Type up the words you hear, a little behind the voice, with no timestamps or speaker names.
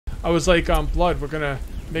I was like, Blood, we're gonna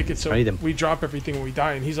make it so we drop everything when we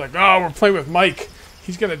die, and he's like, oh, we're playing with Mike.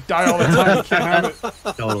 He's gonna die all the time. You can't have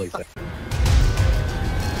it. Totally.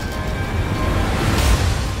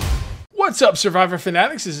 What's up, Survivor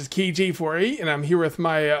Fanatics? This is KJ48, and I'm here with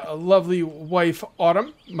my lovely wife,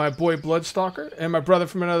 Autumn, my boy, Bloodstalker, and my brother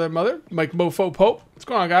from another mother, Mike Mofo Pope. What's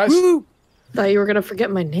going on, guys? Woo! Thought you were going to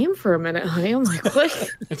forget my name for a minute, honey. I'm like, what?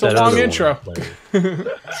 It's a long intro.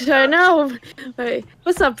 I know.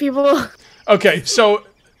 What's up, people? Okay, so,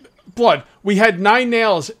 Blood, we had 9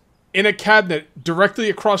 nails in a cabinet directly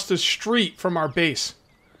across the street from our base.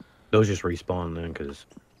 Those just respawn then, because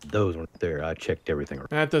those weren't there. I checked everything.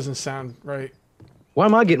 That doesn't sound right. Why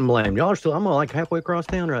am I getting blamed? Y'all are still, I'm like halfway across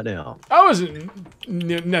town right now. I wasn't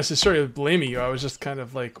necessarily blaming you. I was just kind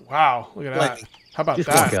of like, wow, look at that. How about just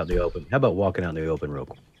that? Walk out in the open. How about walking out in the open real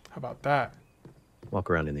quick? How about that? Walk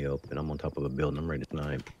around in the open. I'm on top of a building. I'm ready to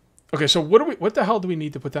snipe. Okay, so what the hell do we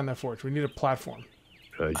need to put down that forge? We need a platform.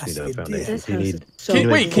 I just need a foundation.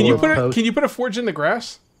 Can you put a forge in the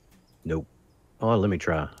grass? Nope. Oh, let me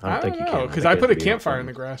try. I don't think you can. Because I put a campfire in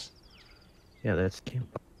the grass. Yeah, that's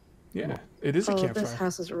campfire. Yeah, it is a campfire. This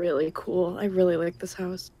house is really cool. I really like this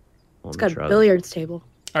house. It's got a billiards table.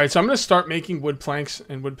 All right, so I'm going to start making wood planks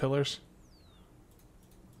and wood pillars.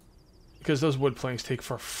 Because those wood planks take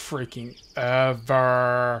for freaking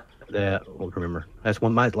ever. Well, remember, that's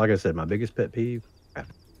one. Like I said, my biggest pet peeve.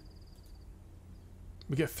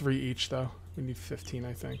 We get 3 each, though. We need 15,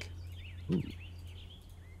 I think. Ooh.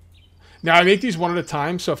 Now, I make these one at a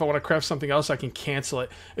time, so if I want to craft something else, I can cancel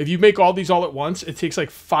it. If you make all these all at once, it takes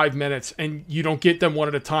like 5 minutes, and you don't get them one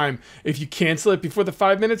at a time. If you cancel it before the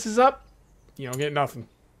 5 minutes is up, you don't get nothing.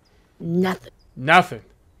 Nothing. Nothing.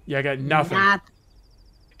 Yeah, I got nothing.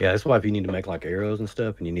 Yeah, that's why if you need to make like arrows and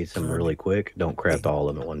stuff, and you need something really quick, don't craft all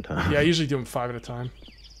of them at one time. Yeah, I usually do them 5 at a time.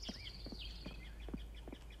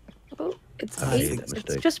 Oh, it's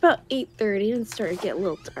just about 8:30 and starting to get a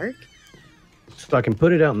little dark. So I can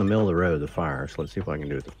put it out in the middle of the road, the fire. So let's see if I can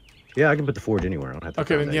do it. Yeah, I can put the forge anywhere. I don't have to.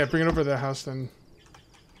 Okay, then yeah, bring it over to the house then.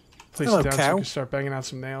 Place it down so we can start banging out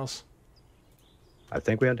some nails. I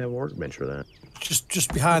think we have to have a workbench for that.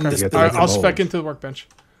 Just behind this. All right, I'll spec into the workbench.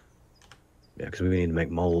 Yeah, because we need to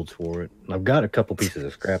make molds for it. I've got a couple pieces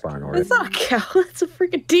of scrap iron already. It's not a cow. It's a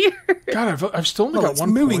freaking deer. God, I've still only got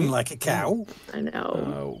one mooing point. like a cow. I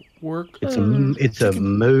know. It's a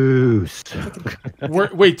moose.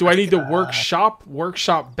 Wait, do I need the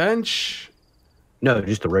workshop bench? No,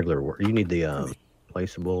 just the regular work. You need the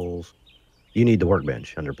placeables. You need the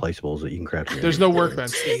workbench under placeables that you can craft. There's no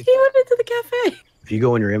workbench. He went into the cafe. If you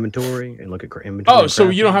go in your inventory and look at inventory. Oh, so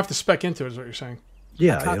you don't have to spec into it, is what you're saying?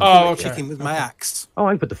 Yeah. I can't kill the chicken with my axe. Oh,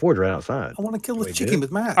 I can put the forge right outside. I want to kill the chicken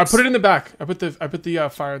with my axe. I put it in the back. I put the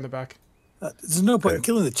fire in the back. There's no point in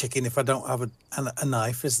killing the chicken if I don't have a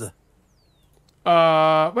knife, is there?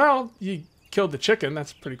 Well, you killed the chicken.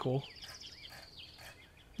 That's pretty cool.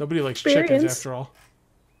 Nobody likes chickens after all.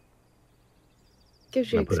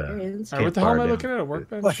 Gives you experience. All right, what the hell am I looking at? A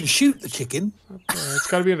workbench? Well, I can shoot the chicken. It's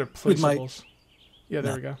got to be under placeables. Yeah,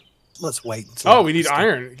 there we go. Let's wait. Oh, we need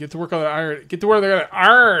iron. Get to work on the iron. Get to where they got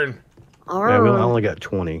iron. Yeah, I only got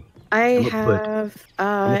 20. I have.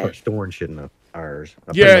 I'm gonna put storing shit in the fires.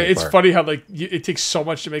 Yeah, it's funny how like it takes so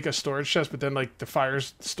much to make a storage chest, but then like the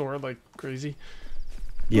fires store like crazy.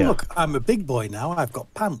 Yeah. Look, I'm a big boy now. I've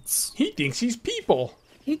got pants. He thinks he's people.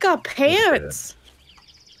 You got pants.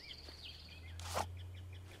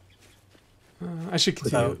 I should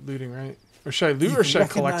continue looting, right? Or should I loot or should I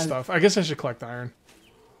collect stuff? I guess I should collect iron.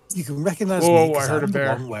 You can recognize me because I heard I'm a bear.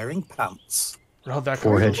 the one wearing pants. How'd that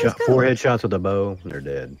four headshots with a bow, and they're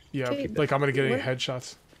dead. Yeah, like I'm gonna get any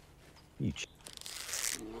headshots. Each.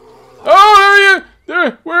 Oh, there you!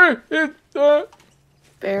 There, where it?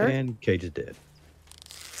 Bear. And Cage is dead.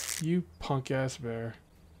 You punk ass bear.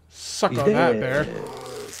 Suck on that, bear.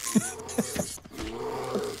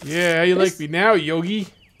 Yeah, how you like me now, Yogi?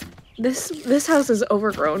 This house is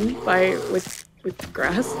overgrown with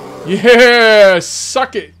grass. Yeah,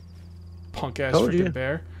 suck it, punk ass freaking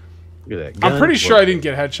bear. Look at that. I'm pretty sure I didn't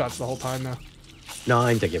get headshots the whole time though. No, I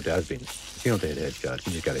didn't think you have to. You don't take a headshot.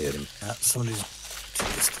 You just gotta hit him. Somebody's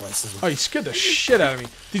this place. Oh, you scared the shit out of me.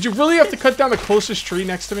 Did you really have to cut down the closest tree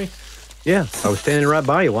next to me? Yeah, I was standing right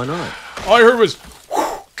by you. Why not? All I heard was.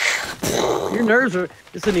 Your nerves are.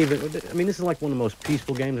 This isn't even. I mean, this is like one of the most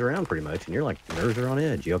peaceful games around, pretty much, and you're like nerves are on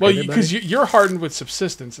edge. You okay? Well, because you're hardened with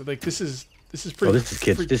subsistence. Like this is pretty. Oh, this is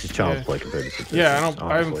kids. This is child's play compared to subsistence. Yeah,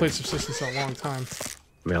 I haven't played subsistence in a long time.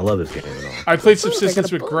 I mean, I love this game and all. I played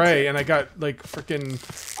subsistence with Gray, and I got like freaking.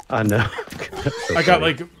 I know. I got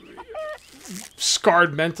like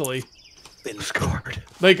scarred mentally. been Scarred.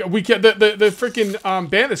 Like we kept the freaking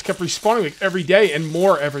bandits kept respawning like every day and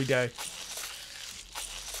more every day.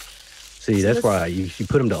 See, that's why you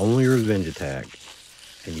put them to only revenge attack,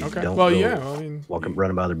 and you don't. Well, yeah. Well, I mean,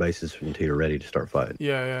 running by their bases until you're ready to start fighting.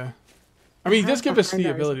 Yeah, yeah. I mean, he does give us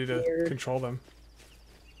the ability to control them.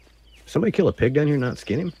 Somebody kill a pig down here and not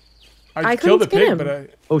skin him? I killed a pig, but I...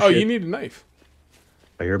 Oh, you need a knife.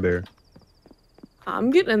 I hear a bear. I'm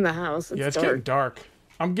getting in the house. It's getting dark.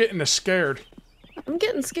 I'm getting scared. I'm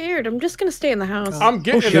getting scared. I'm just gonna stay in the house. I'm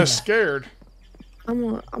getting scared.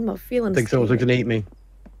 I'm a feeling. I think someone's gonna eat me.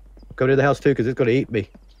 Go to the house too, because it's gonna eat me.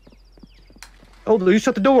 Oh, you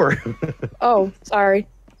shut the door. Oh, sorry.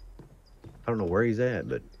 I don't know where he's at,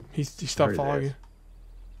 but he stopped following you.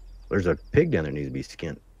 There's a pig down there that needs to be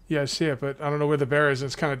skinned. Yeah, I see it, but I don't know where the bear is.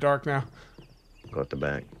 It's kind of dark now. Go at the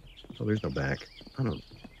back. Oh, there's no back. I don't.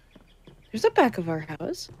 There's a back of our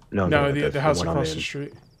house. No, the house across the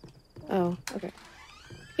street. Oh, okay.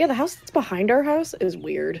 Yeah, the house that's behind our house is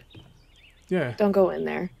weird. Yeah. Don't go in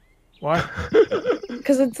there. Why?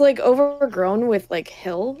 Because it's like overgrown with like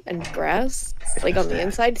hill and grass, like on the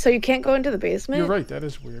inside, so you can't go into the basement. You're right. That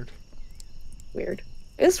is weird. Weird.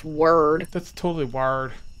 It's word. That's totally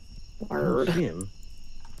wired. Word.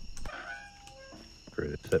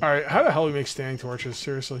 All right. How the hell do we make standing torches?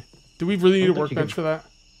 Seriously. Do we really need a workbench for that?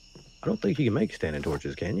 I don't think you can make standing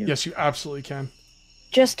torches, can you? Yes, you absolutely can.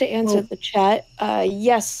 Just to answer the chat,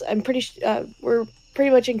 yes, I'm pretty. We're pretty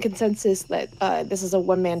much in consensus that this is a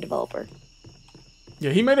one-man developer. Yeah,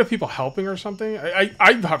 he might have people helping or something. I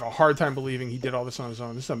have a hard time believing he did all this on his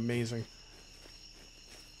own. This is amazing.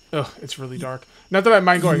 Ugh, it's really dark. Not that I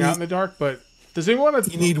mind going out in the dark, but does anyone want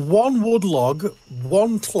to... You need 1 wood log,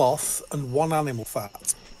 1 cloth, and 1 animal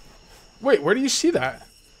fat. Wait, where do you see that?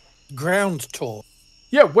 Ground torch.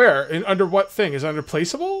 Yeah, where? Under what thing? Is it under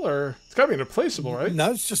placeable? Or it's got to be under placeable, right?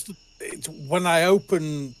 No, it's when I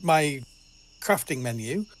open my crafting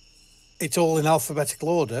menu, it's all in alphabetical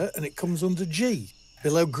order, and it comes under G,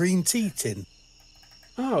 below green tea tin.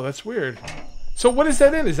 Oh, that's weird. So what is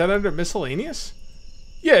that in? Is that under miscellaneous?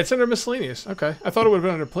 Yeah, it's under miscellaneous. Okay. I thought it would have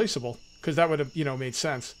been under placeable, because that would have, made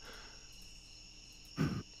sense.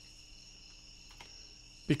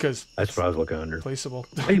 Because that's what I was looking under. Placeable.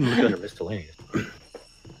 I didn't look under miscellaneous.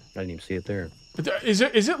 I didn't even see it there. Is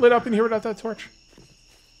it lit up in here without that torch?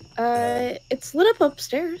 It's lit up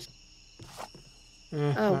upstairs.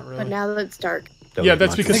 Not really. But now that it's dark. Yeah,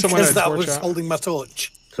 that's because someone had a torch was out. holding my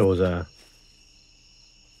torch. So was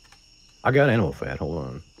I got animal fat. Hold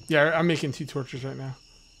on. Yeah, I'm making 2 torches right now.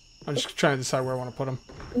 I'm just trying to decide where I want to put them.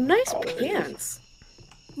 Nice pants.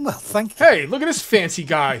 Well, thank you. Hey, look at this fancy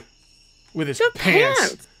guy with his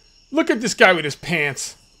pants. Look at this guy with his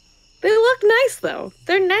pants. They look nice, though.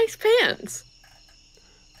 They're nice pants.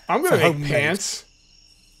 I'm going to make pants.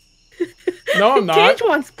 No, I'm not. Cage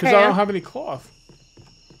wants pants. Because I don't have any cloth.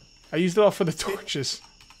 I used it all for the torches.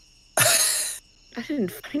 I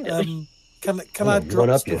didn't find it. Can I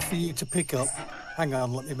drop stuff for you to pick up? Hang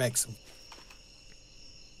on, let me make some.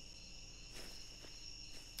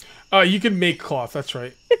 You can make cloth, that's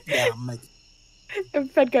right. Yeah, I'm making. And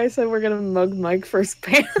Fed Guy said we're going to mug Mike for his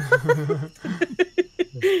pants.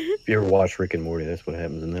 If you ever watch Rick and Morty, that's what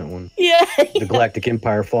happens in that one. Yeah. The Galactic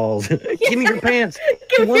Empire falls. Give me your pants.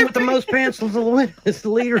 The one with the most pants is the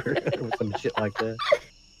leader. Or some shit like that.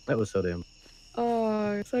 That was so damn.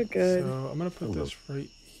 Oh, so good. So I'm going to put this right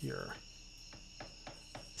here.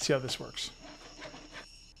 See how this works.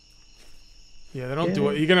 Yeah, they don't do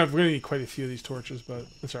it. We're gonna need quite a few of these torches, but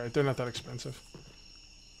that's alright. They're not that expensive.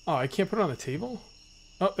 Oh, I can't put it on the table?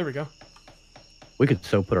 Oh, there we go. We could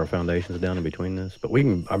so put our foundations down in between this, but we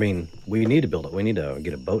can. I mean, we need to build it. We need to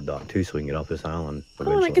get a boat dock too, so we can get off this island. Oh,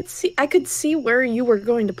 and I could see where you were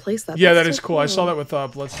going to place that. Yeah, that is cool. I saw that with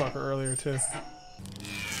Bloodstalker earlier too.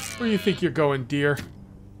 Where do you think you're going, deer?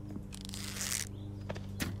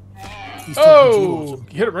 Oh,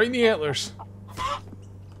 you hit it right in the antlers.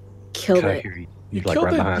 Killed it. You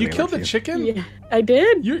killed the chicken? Yeah, I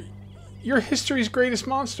did. You're history's greatest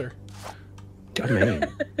monster. I mean,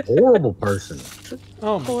 horrible person.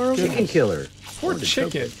 Oh, my chicken killer. Poor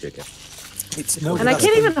chicken. And I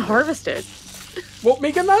can't even harvest it. Well,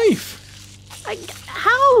 make a knife.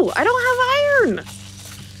 How? I don't have iron.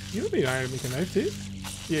 You don't need iron to make a knife, do you?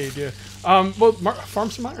 Yeah, you do. Well, farm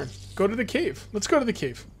some iron. Go to the cave. Let's go to the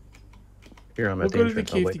cave. Here, I'm we'll go to the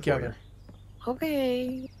cave together.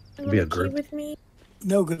 Okay. Be a group with me.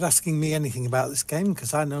 No good asking me anything about this game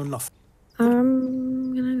because I know nothing.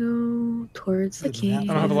 I'm gonna go towards the cave. I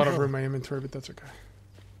don't have a lot of room in my inventory, but that's okay.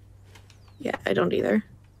 Yeah, I don't either.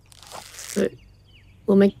 But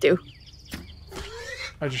we'll make do.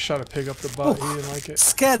 I just shot a pig up the butt. He didn't like it.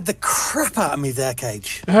 Scared the crap out of me there,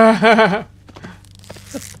 Cage. Man,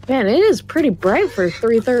 it is pretty bright for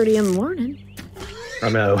 3:30 in the morning. I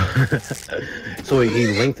know. So he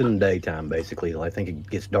lengthened daytime, basically. I think it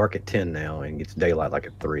gets dark at 10 now and gets daylight like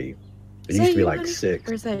at 3. It used to be like 6.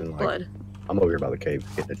 Where's that and, like, blood? I'm over here by the cave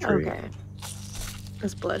getting a tree. Okay.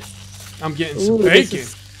 That's blood. I'm getting some Ooh, bacon.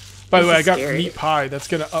 By the way, I is got scary. meat pie. That's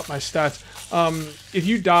going to up my stats. If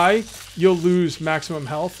you die, you'll lose maximum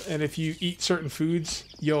health. And if you eat certain foods,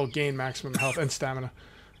 you'll gain maximum health and stamina.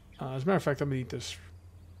 As a matter of fact, I'm going to eat this.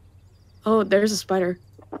 Oh, there's a spider.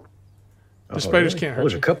 The spiders can't hurt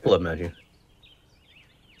There's you. a couple of them out here.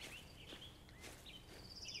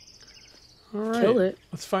 All right. Kill it.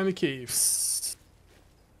 Let's find the cave.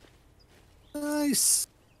 Nice.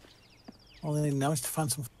 All I need now is to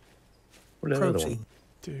find some Where's that other one? protein.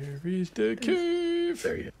 There is the cave.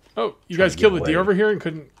 There you go. Oh, you Trying guys to killed get the deer away. over here and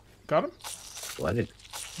couldn't... Got him? Well, I didn't.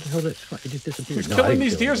 What the hell? It just disappeared. Who's No, I killing didn't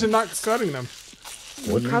these kill deers them. and not gutting them?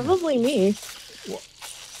 Wasn't me. Probably me.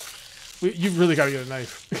 You really got to get a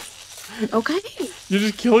knife. Okay. You're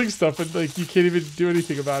just killing stuff and like you can't even do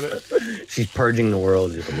anything about it. She's purging the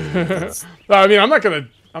world. Just a little bit. No, I mean, I'm not gonna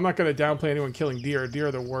downplay anyone killing deer. Deer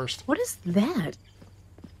are the worst. What is that?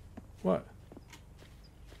 What?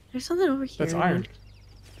 There's something over here. That's iron.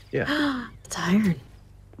 Yeah. It's iron.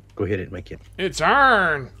 Go hit it and make it. It's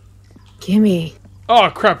iron. Gimme.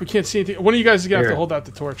 Oh crap! We can't see anything. One of you guys is gonna have Here. to hold out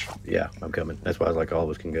the torch. Yeah, I'm coming. That's why I was like, all of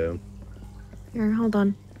us can go. Here, hold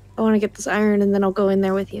on. I want to get this iron and then I'll go in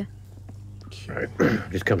there with you. All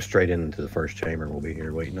right. Just come straight into the first chamber. We'll be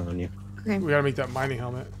here waiting on you. Okay. We gotta make that mining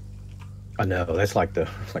helmet. I know. That's like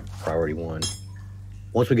priority 1.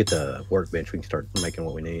 Once we get the workbench, we can start making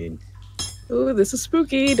what we need. Ooh, this is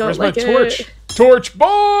spooky. Don't Where's like my it. torch? Torch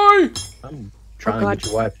boy! I'm trying to God. get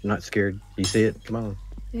your wife not scared. You see it? Come on.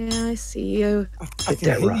 Yeah, I see you. I Hit can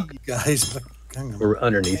that hear rock. you guys. But hang on. We're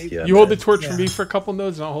underneath you. You hold the torch Yeah. for me for a couple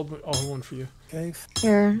nodes, and I'll hold one for you. Cave.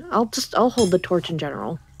 Here, I'll hold the torch in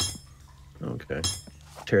general. Okay.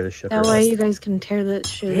 Tear this shit That apart. way you guys can tear that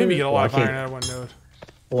shit. Maybe get a lot Well, of I can't- iron out of one node.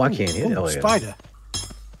 Oh, I can't hit it. Ooh, Oh, yeah. spider.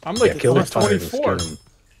 I'm Yeah, like kill the almost spiders and 24, skin 'em.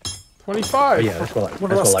 25. Oh, yeah, that's what I What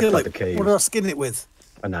do I like skin about the it? cave. What do I skin it with?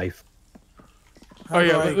 A knife. Oh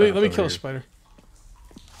yeah, Right. let me over kill a here. spider.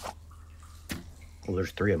 Well,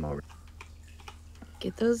 there's 3 of them already.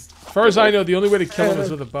 Get those. As far as I know, the only way to kill them is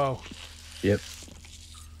with a bow. Yep.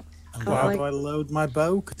 And Wow. how do I load my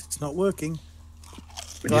bow? 'Cause it's not working.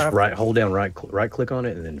 We Do I just have- hold down right click on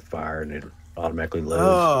it and then fire and it automatically loads.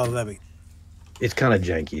 Oh, there we It's kind of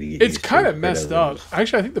janky to get It's used to, kind of but it messed does. up.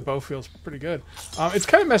 Actually, I think the bow feels pretty good. It's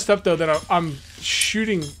kind of messed up though that I'm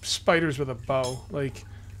shooting spiders with a bow. Like,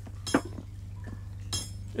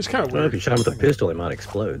 it's kind of Well, if you weird. shot him with a pistol, it might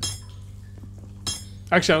explode.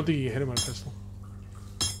 Actually, I don't think you can hit him with a pistol.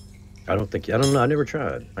 I don't know. I never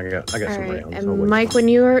tried. I got All some right, rounds. I'll and wait. Mike, when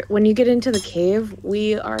you get into the cave,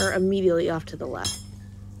 we are immediately off to the left.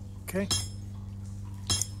 Okay.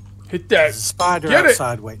 Hit There's a that. spider Get it!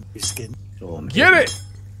 outside waiting to be skinned. Oh, I'm Get hitting it!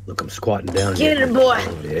 Look, I'm squatting down. Get here. it, boy!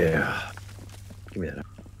 Oh, yeah. Give me that.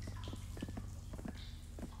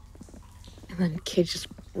 And then Kid just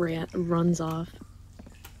runs off.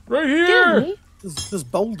 Right Get here. me? There's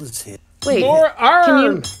boulders here. Wait, More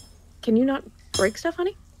iron. can you not break stuff,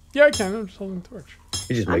 honey? Yeah, I can. I'm just holding the torch.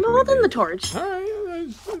 He's just I'm making me holding do the it. torch. All right.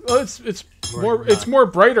 Well, it's more Right. it's more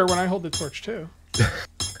brighter when I hold the torch too.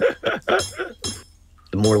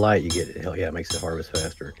 The more light you get, hell yeah, it makes the harvest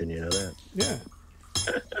faster. Can you know that? Yeah.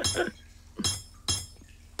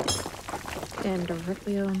 And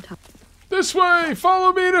directly on top. This way.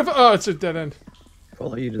 Follow me to. Oh, it's a dead end.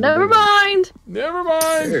 Follow you to the Never big one. mind. Never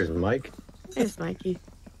mind. There's Mike. There's Mikey.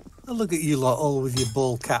 Oh, look at you lot all with your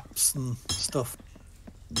ball caps and stuff.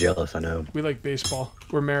 Jealous, I know. We like baseball.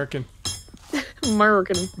 We're American.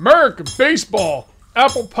 American. American baseball.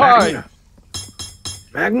 Apple pie.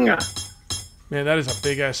 Magna. Man, that is a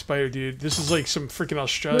big ass spider, dude. This is like some freaking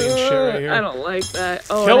Australian shit right here. I don't like that.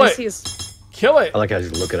 Oh, Kill and I it. see his... Kill it. I like how I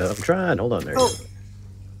just look it up. I'm trying. Hold on there. Oh.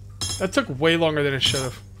 That took way longer than it should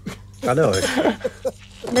have. I know it.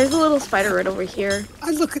 There's a little spider right over here.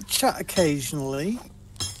 I look at chat occasionally.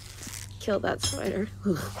 Kill that spider.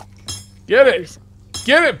 Get it.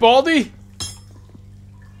 Get it, Baldy.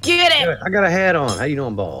 Get it! I got a hat on. How you know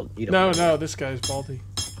I'm bald? You don't No, know. no, this guy's Baldy.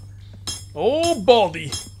 Oh,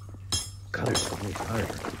 Baldy. God, there's so many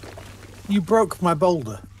spiders. You broke my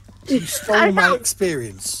boulder. You stole my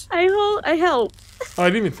experience. I help. Oh, I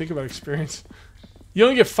didn't even think about experience. You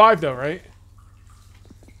only get 5 though, right?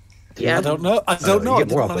 Yeah. I don't know. I don't know. I You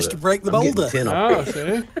get more didn't off manage of to it. break the I'm getting boulder. 10 off. Oh,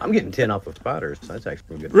 see? I'm getting 10 off of spiders. That's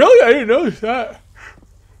actually good. Really? I didn't notice that.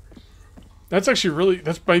 That's actually really,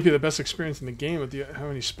 that might be the best experience in the game with how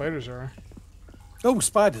many spiders there are. Oh,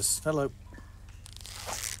 spiders. Hello.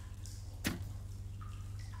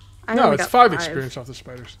 No, it's 5 experience off the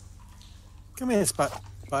spiders. Come here,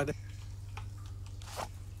 spider.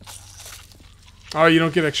 Oh, you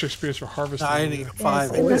don't get extra experience for harvesting. I only got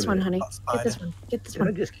 5. Get this one, honey. Get this one. Get this Did I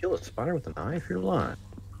one. just kill a spider with a knife? You're lying.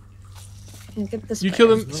 Get this. You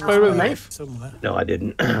killed a spider with a knife? Somewhere. No, I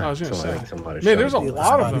didn't. I was going to say. Somebody Man, shot there's a me.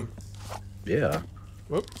 lot of them. Yeah.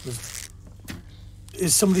 Whoop.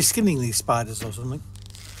 Is somebody skinning these spiders or something?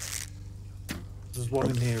 There's one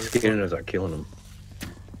in here. Skinning as I'm killing them.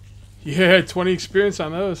 Yeah, 20 experience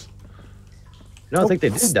on those. No, I think they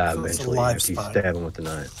did that's- die that's a eventually live after you spider. stab them with the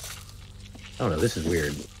knife. I don't know. This is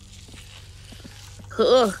weird.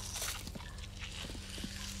 Ugh.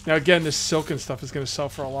 Now, again, this silken stuff is going to sell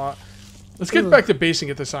for a lot. Let's get back to base and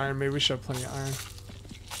get this iron. Maybe we should have plenty of iron.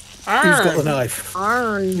 Iron! Who's got the knife?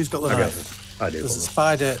 Arn. Who's got the I got knife? it. I do. There's a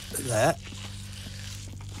spider there.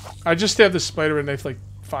 I just stabbed this spider with a knife like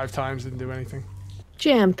 5 times, didn't do anything.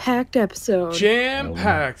 Jam-packed episode.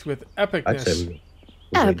 Jam-packed with I'd say epicness. we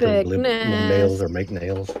need to live Epicness. nails or make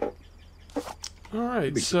nails. All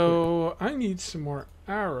right, so I need some more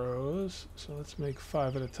arrows. So let's make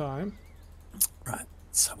 5 at a time. Right.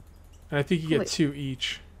 So, And I think you get Wait. 2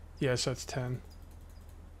 each. Yeah, so that's 10.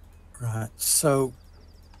 right. So,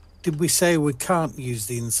 did we say we can't use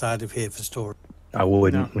the inside of here for storage? I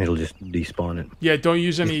wouldn't. It'll just despawn it. Yeah, don't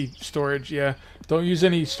use any storage. Yeah, don't use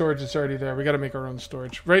any storage that's already there. We got to make our own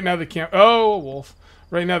storage. Right now the Oh, a wolf.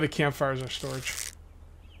 Right now the campfires are storage.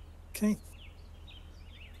 Okay.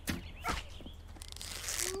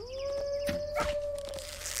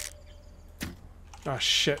 Oh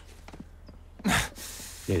shit.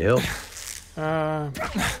 Need help?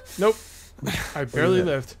 Nope. I barely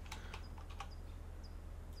lived.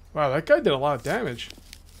 Wow, that guy did a lot of damage.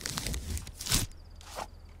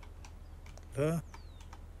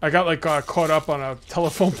 I got like caught up on a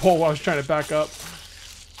telephone pole while I was trying to back up.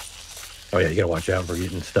 Oh yeah, you gotta watch out for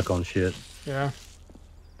getting stuck on shit. Yeah.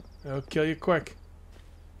 It'll kill you quick.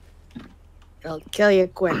 I'll kill you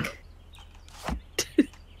quick.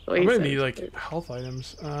 I'm gonna need like health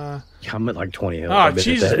items. Yeah, I'm at like 20 health. I Oh bet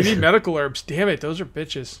Jesus, that- we need medical herbs. Damn it, those are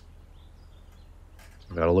bitches.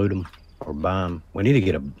 Gotta loot them or buy them. We need to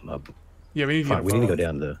get Yeah, we need to get we need to go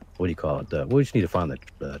down the what do you call it? We just need to find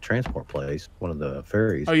the transport place, one of the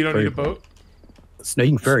ferries. Oh, you don't ferry need a boat? No,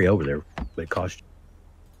 you can ferry over there, but it costs.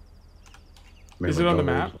 Is it on the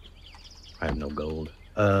map? I have no gold.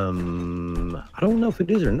 I don't know if it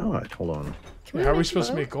is or not. Hold on. How are we supposed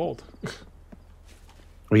to make gold?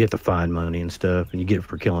 We have to find money and stuff, and you get it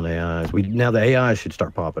for killing AIs. Now the AIs should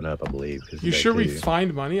start popping up, I believe. 'cause You they sure we do.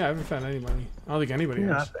 find money? I haven't found any money. I don't think anybody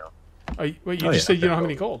Yeah, I has. found. Wait, you Oh, just yeah, said you don't I have found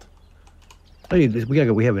any gold. Hey, we gotta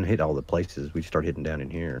go. We haven't hit all the places. We start hitting down in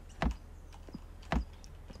here.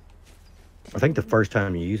 I think the first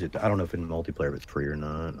time you use it, I don't know if in multiplayer if it's free or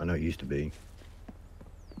not. I know it used to be.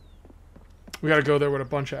 We gotta go there with a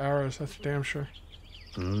bunch of arrows. That's for damn sure.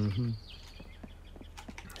 Mm-hmm.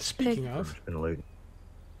 Speaking of, Loot.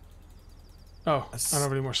 oh, I don't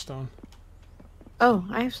have any more stone. Oh,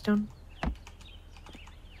 I have stone.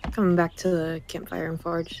 Coming back to the campfire and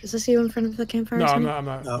forge. Is this you in front of the campfire? No, I'm Sonny? not. I'm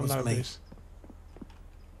not. No, it I'm was not at me. base.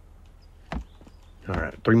 All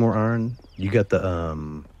right, 3 more iron. You got the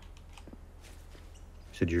You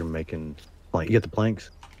said you're making plank. You got the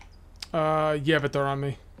planks. Yeah, but they're on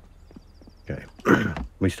me. Okay.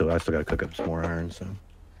 I still gotta cook up some more iron. So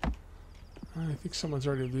I think someone's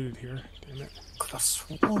already looted here. Damn it! Could have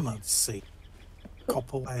sworn I'd see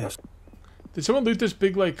copper wires. Did someone loot this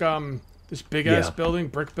big this big ass Yeah. building,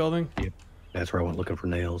 brick building? that's where I went looking for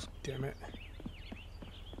nails. Damn it!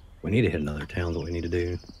 We need to hit another town. What we need to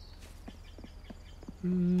do.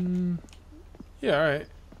 Yeah, all right.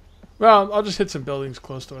 Well, I'll just hit some buildings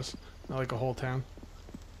close to us, not like a whole town.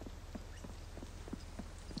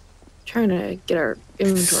 Trying to get our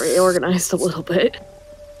inventory organized a little bit.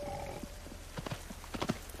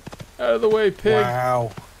 Out of the way, pig!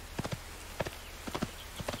 Wow.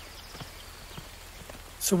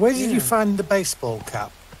 So where did Yeah. you find the baseball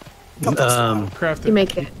cap? God, that's Craft You it.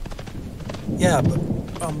 make it yeah, but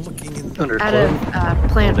I'm looking in. Under out of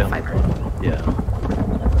plant Down. fiber. Yeah.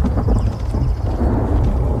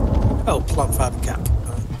 Oh, plant fiber cap.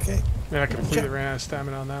 Okay. Man, I completely ran out of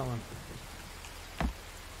stamina on that one.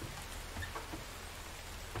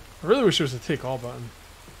 I really wish there was a take all button.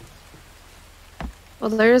 Well,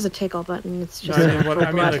 there is a take all button. It's No, just I mean,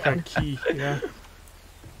 I mean like a button. key. Yeah.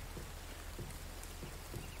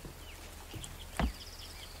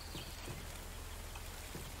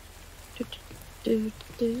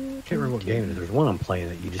 Can't remember what game it is. There's one I'm playing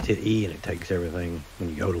that you just hit E and it takes everything. When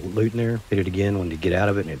you go to loot in there, hit it again when you get out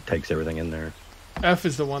of it and it takes everything in there. F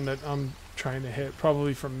is the one that I'm trying to hit,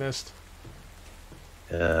 probably from Mist.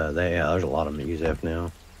 There's a lot of them that use F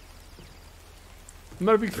now. I'm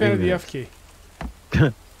not a big fan of the F key.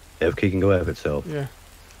 F key can go F itself. Yeah.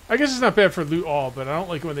 I guess it's not bad for loot all, but I don't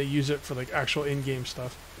like it when they use it for like actual in-game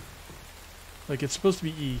stuff. Like it's supposed to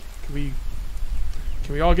be E.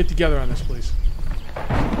 Can we all get together on this, please?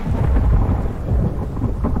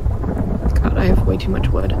 God, I have way too much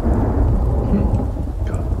wood.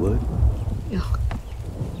 Got wood? Ugh.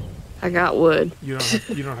 I got wood. You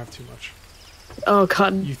don't have too much. Oh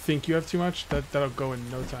God. You think you have too much? That'll go in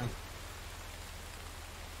no time.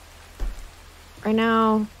 Right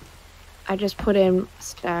now, I just put in a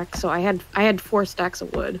stack, so I had 4 stacks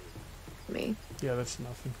of wood. Me. Yeah, that's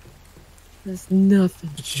nothing. That's nothing.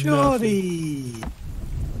 Shorty.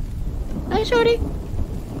 Hi, Shorty.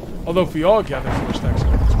 Although if we all gather 4 stacks of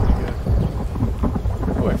wood, it's pretty good.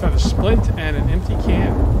 Oh, I found a splint and an empty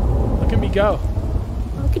can. Look at me go.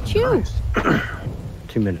 Look at you. Nice.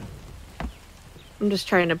 2 minutes. I'm just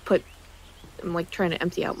trying to I'm like trying to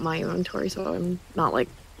empty out my inventory, so I'm not like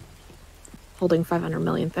holding 500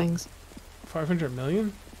 million things. 500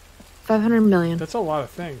 million? 500 million. That's a lot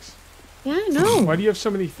of things. Yeah, I know. Why do you have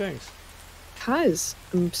so many things? Because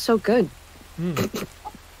I'm so good.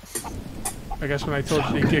 I guess when I told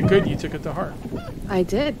you to get good, you took it to heart. I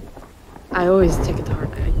did. I always take it to heart.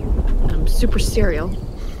 I'm super serial.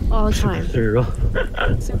 All the time. Cereal.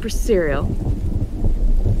 Super serial.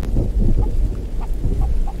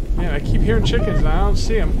 Man, I keep hearing chickens and I don't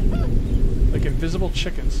see them. Like invisible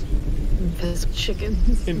chickens. Invisible chickens.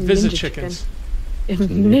 Invisi chickens.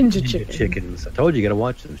 Ninja chickens. Chickens. I told you, you gotta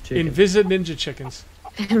watch those chickens. Invisi ninja chickens.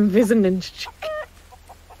 Invisi ninja chicken.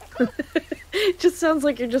 It just sounds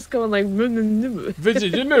like you're just going like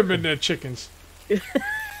Invisi chickens.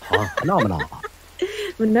 Phenomenal.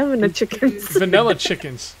 Vanilla chickens. Vanilla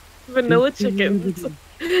chickens. Vanilla chickens.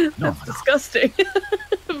 That's disgusting.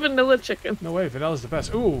 Vanilla chicken. No way, vanilla's the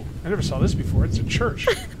best. Ooh, I never saw this before. It's a church.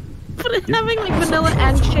 But having like vanilla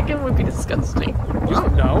and chicken would be disgusting. You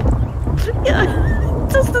don't know. Yeah,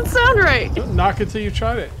 it doesn't sound right. Don't knock it till you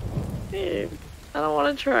tried it. I don't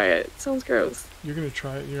want to try it. It sounds gross. You're gonna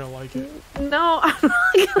try it. You're gonna like it. No, I'm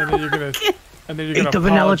not gonna. And then you're gonna. And then you're gonna Eat the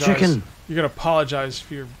vanilla apologize. chicken. You're gonna apologize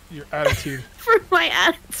for your attitude. For my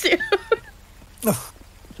attitude.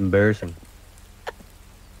 It's embarrassing.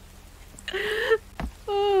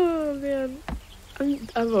 Oh man,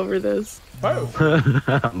 I'm over this. Oh.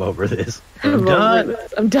 I'm over this. I'm done. over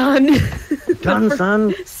this. I'm done. Done,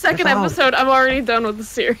 son. Second That's all. episode, I'm already done with the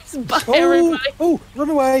series. Bye, everybody. Oh, run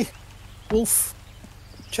away. Wolf.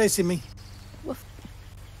 Chasing me.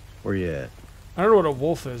 Where you at? I don't know what a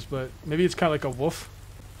wolf is, but maybe it's kind of like a wolf.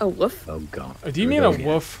 A wolf? Oh, God. Do you mean a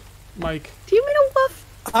wolf, Mike? Do you mean a wolf?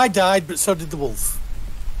 I died, but so did the wolf.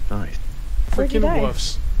 Nice. Where'd you Freaking die?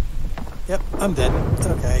 wolves. Yep, I'm dead. It's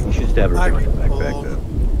okay. You should stab I everything back respawn. though.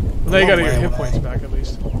 Well, now you gotta Long get way hit away. points back at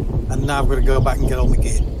least. And now I've got to go back and get all my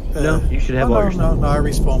gear. No, you should have oh, all no, your stuff. no, I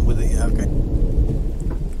respawn with it. Yeah, okay.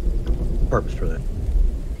 Purpose for that.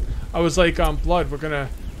 I was like, Blood, we're gonna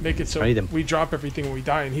make it so I need them. we drop everything when we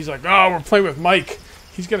die. And he's like, oh, we're playing with Mike.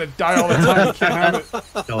 He's gonna die all the time. He can't have it.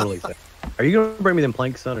 Totally. Are you gonna bring me them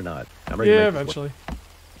planks, son, or not? I'm ready to Yeah, make this eventually. work.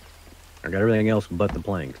 I got everything else but the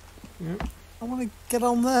planks. Yep. I want to get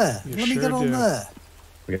on there. You Let me sure get on do. there.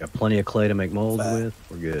 We got plenty of clay to make molds Fair. with.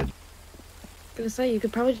 We're good. I was gonna say, you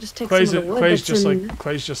could probably just take Clay's, some of the wood Clay's that's just in...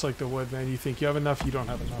 like the wood, man. You think you have enough? You don't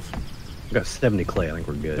have enough. We got 70 clay. I think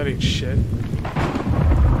we're good. That ain't shit.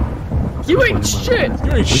 You ain't shit! You ain't We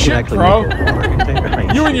can shit, actually bro. make our water container. I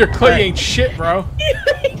ain't You and your shit. clay ain't shit, bro. You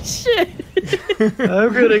ain't shit!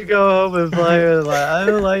 I'm gonna go home and play with I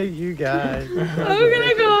don't like you guys. I'm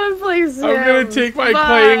gonna go and play Sims. I'm gonna take my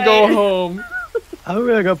clay and go home. I'm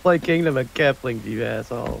gonna go play Kingdom of Kefling, you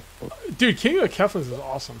asshole. Dude, King of Keflins is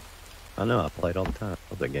awesome. I know, I played all the time.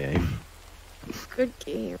 Love that game. Good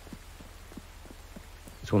game.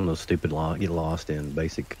 It's one of those stupid get lost in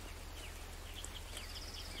basic.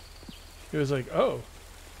 It was like, oh,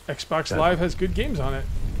 Xbox Live has good games on it.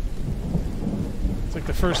 It's like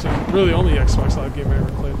the first and really only Xbox Live game I ever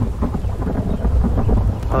played.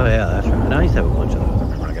 Oh yeah, that's right. And I used to have a bunch of those. I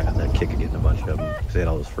remember I got that kick of getting a bunch of them. 'Cause they had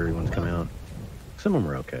all those free ones come out. Some of them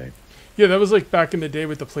were okay. Yeah, that was like back in the day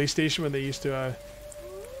with the PlayStation when they used to,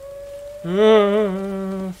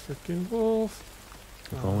 freaking wolf.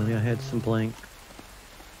 If only I had some blank.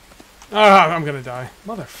 Ah, I'm gonna die.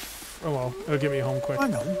 Oh well, it'll get me home quick.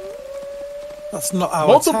 Hang on. That's not our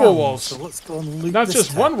Multiple town, wolves. So let's go and loot Not this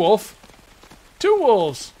just town. one wolf. 2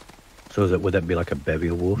 wolves. So would that be like a bevy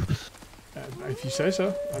of wolves? If you say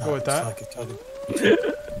so, I'll go with It's that. like a totem.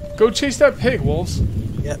 Go chase that pig, wolves.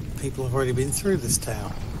 Yep, people have already been through this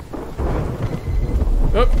town.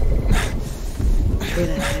 Oh, Where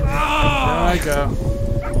the hell? there I go.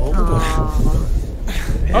 Oh,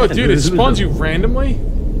 Oh, dude, it spawns you randomly?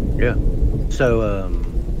 Yeah. So,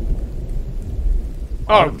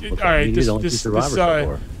 Oh, all right. you This don't survivor so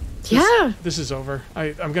far. Yeah. this is over.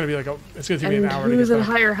 I'm gonna be like, it's gonna take me And an hour to who's get in back.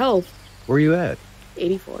 higher health? Where you at?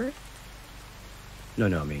 84. No,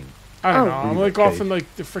 I mean, I don't Oh. know. I'm Where you like off at? in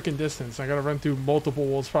like the freaking distance. I gotta run through multiple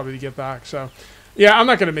wolves probably to get back. So, yeah, I'm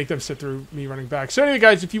not gonna make them sit through me running back. So anyway,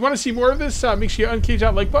 guys, if you want to see more of this, make sure you uncage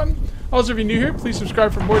that like button. Also, if you're new here, please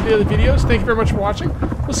subscribe for more daily videos. Thank you very much for watching.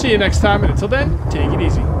 We'll see you next time, and until then, take it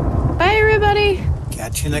easy. Bye, everybody.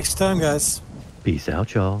 catch you next time, guys. peace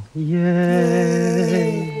out, y'all.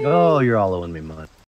 Yay! Oh, you're all owing me money.